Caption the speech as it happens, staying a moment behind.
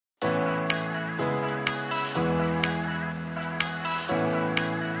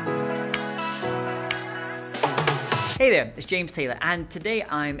Hey there, it's James Taylor, and today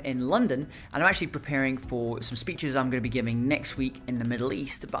I'm in London and I'm actually preparing for some speeches I'm going to be giving next week in the Middle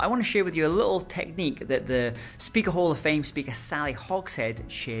East. But I want to share with you a little technique that the Speaker Hall of Fame speaker Sally Hogshead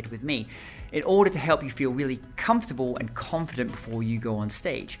shared with me in order to help you feel really comfortable and confident before you go on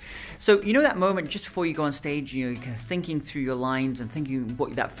stage. So you know that moment just before you go on stage, you're kind of thinking through your lines and thinking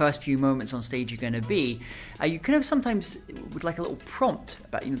what that first few moments on stage are going to be. You kind of sometimes would like a little prompt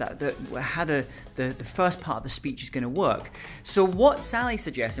about how the first part of the speech is going to work. So what Sally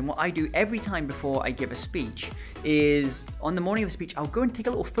suggests and what I do every time before I give a speech is on the morning of the speech I'll go and take a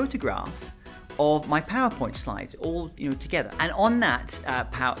little photograph of my PowerPoint slides all together, and on that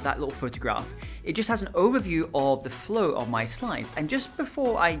that little photograph it just has an overview of the flow of my slides. And just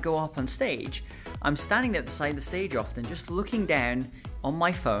before I go up on stage, I'm standing there at the side of the stage often just looking down on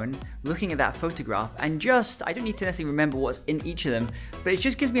my phone, looking at that photograph, and I don't need to necessarily remember what's in each of them, but it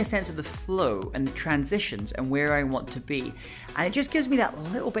just gives me a sense of the flow and the transitions and where I want to be. And it just gives me that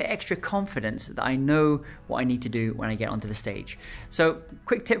little bit extra confidence that I know what I need to do when I get onto the stage. So,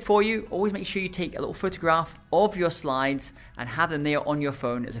 quick tip for you, always make sure you take a little photograph of your slides and have them there on your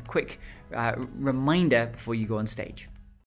phone as a quick reminder before you go on stage.